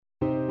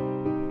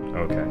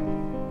Okay.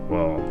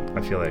 Well,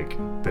 I feel like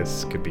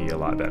this could be a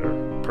lot better,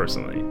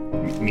 personally.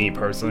 Me,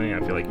 personally, I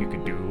feel like you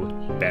could do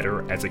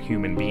better as a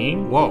human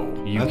being. Whoa,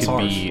 You that's could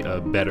harsh. be a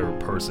better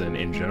person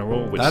in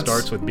general, which That's-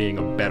 starts with being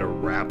a better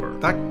rapper.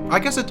 That, I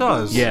guess it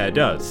does. Yeah, it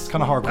does.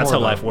 Kinda hardcore, That's how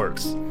though. life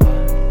works.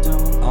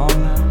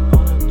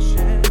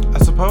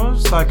 I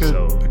suppose I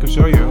could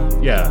show you.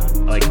 Yeah,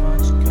 like,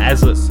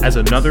 as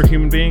another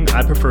human being,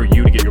 I prefer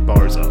you to get your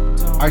bars up.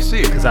 I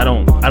see. Because I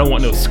don't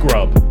want no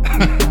scrub.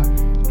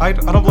 I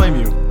don't blame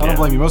you. I don't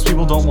blame you. Most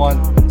people don't want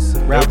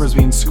rappers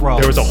being scrubs.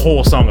 There was a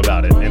whole song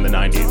about it in the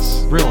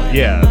 90s. Really?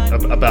 Yeah,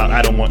 about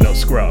I don't want no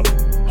scrub.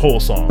 Whole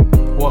song.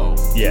 Whoa.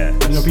 Yeah.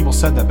 I know people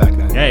said that back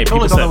then. Hey, totally people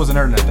thought said- that was an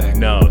internet thing.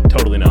 No,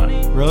 totally not.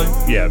 Really?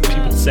 Yeah,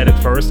 people said it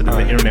first, and then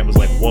the internet was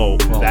like, whoa,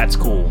 that's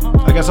cool.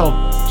 I guess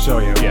I'll show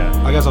you. Yeah.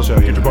 I guess I'll show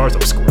you. Get your bars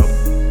up, scrub.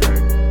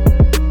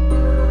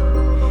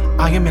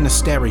 I am in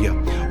hysteria.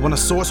 When a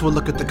source will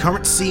look at the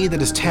currency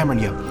that is tearing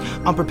you.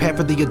 Unprepared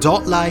for the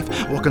adult life.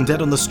 Walking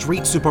dead on the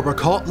street, super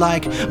occult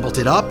like.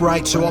 Bolted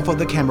upright, show off of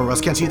the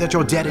cameras. Can't see that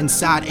you're dead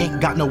inside, ain't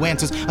got no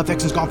answers.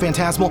 Affection's gone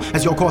phantasmal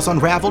as your course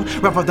unraveled.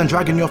 Rougher than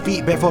dragging your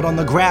feet barefoot on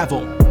the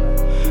gravel.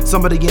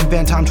 Somebody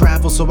invent time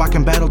travel so I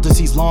can battle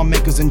disease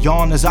lawmakers and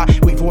yawn as I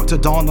wait for it to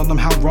dawn on them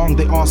how wrong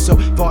they are so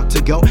far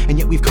to go. And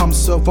yet we've come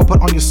so far,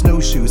 put on your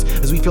snowshoes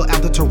as we feel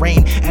out the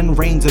terrain and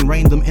rains and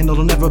rain them in.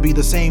 It'll never be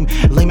the same.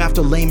 Lame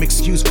after lame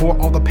excuse for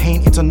all the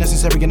pain. It's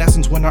unnecessary in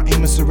essence when our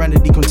aim is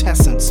serenity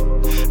quintessence.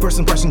 First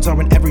impressions are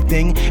in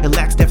everything. It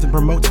lacks depth and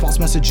promotes false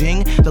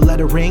messaging. The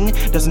lettering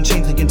doesn't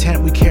change the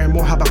intent. We care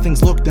more how about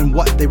things look than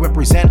what they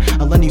represent.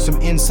 I'll lend you some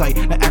insight,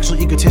 not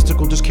actually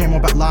egotistical. Just care more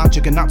about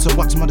logic and not so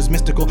what's what is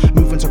mystical.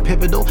 Movements are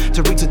pivotal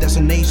to reach a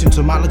destination.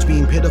 So mileage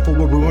being pitiful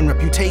will ruin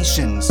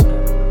reputations.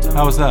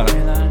 How was that?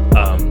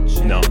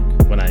 No.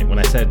 When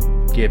I said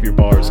give your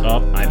bars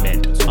up, I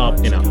meant up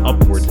in an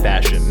upward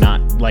fashion,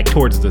 not like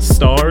towards the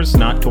stars,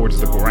 not towards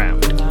the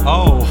ground.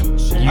 Oh,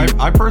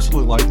 I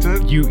personally liked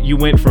it. You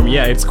went from,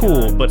 yeah, it's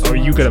cool, but are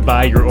you gonna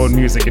buy your own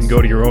music and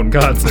go to your own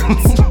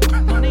concerts?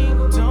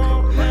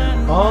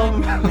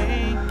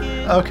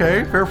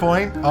 Okay, fair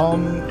point.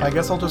 I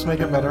guess I'll just make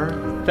it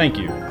better. Thank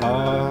you.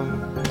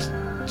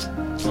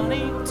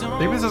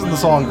 Maybe this isn't the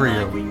song for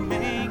you.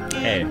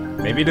 Hey,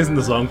 maybe it isn't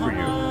the song for you.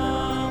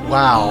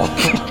 Wow.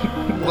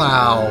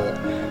 Wow.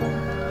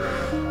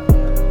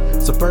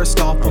 So first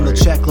off on the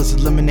checklist,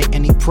 eliminate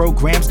any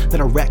programs that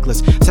are reckless.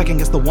 Second,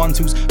 guess the ones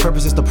whose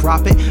purpose is to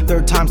profit.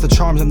 Third time's the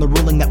charms and the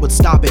ruling that would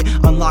stop it.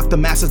 Unlock the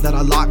masses that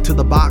are locked to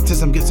the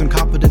boxes. And give some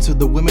confidence to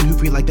the women who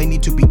feel like they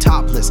need to be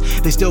topless.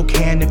 They still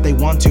can if they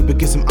want to, but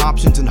give some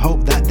options and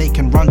hope that they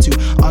can run to.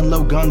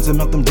 Unload guns and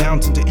melt them down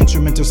into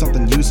instruments or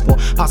something useful.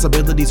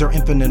 Possibilities are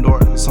infinite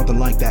or something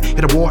like that.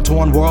 Hit a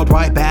war-torn world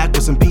right back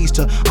with some peace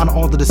to honor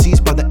all the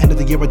deceased. By the end of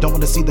the year, I don't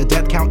want to see the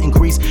death count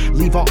increase.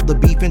 Leave all the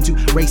beef into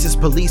racist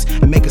police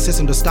and make a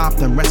system to stop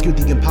them. Rescue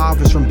the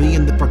impoverished from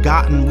being the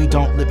forgotten. We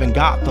don't live in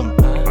Gotham.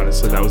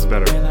 Honestly, that was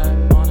better.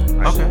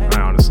 Okay.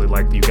 I honestly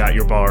like you got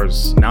your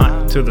bars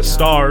not to the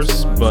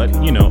stars, but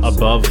you know,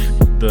 above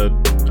the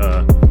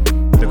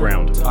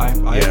ground.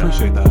 I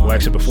appreciate that. Well,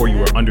 actually, before you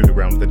were under the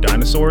ground with the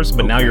dinosaurs,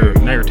 but now you're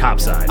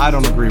topside. I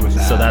don't agree with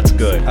that. So that's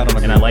good. I don't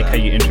agree and I with like that.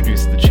 how you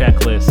introduced the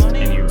checklist,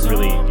 and you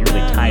really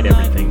tied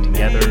everything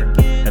together.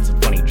 Had some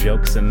funny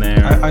jokes in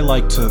there. I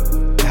like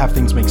to have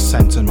things make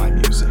sense in my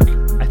music.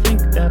 I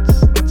think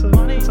that's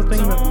a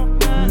thing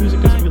that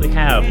music doesn't really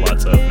have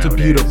lots of. It's a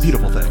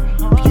beautiful thing.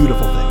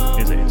 Beautiful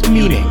thing. Is it? It's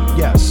Meaning. beauty.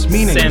 Yes.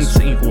 Meaning. Sense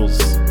equals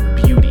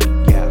beauty.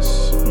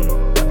 Yes.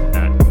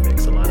 That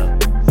makes a lot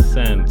of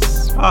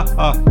sense.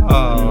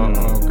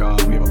 Oh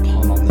god, we have a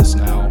pun on this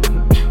now.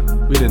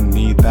 We didn't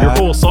need that. Your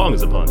whole song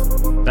is a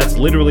pun. That's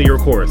literally your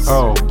chorus.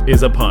 Oh.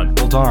 Is a pun.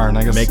 Well, darn.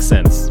 I guess Makes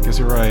sense. Guess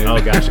you're right. Oh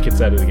gosh, I can't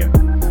say it again.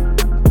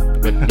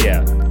 But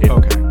yeah.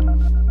 Okay.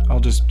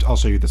 I'll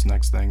show you this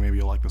next thing. Maybe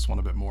you'll like this one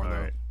a bit more. All though.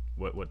 right.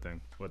 What thing?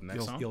 What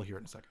next song? You'll hear it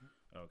in a second.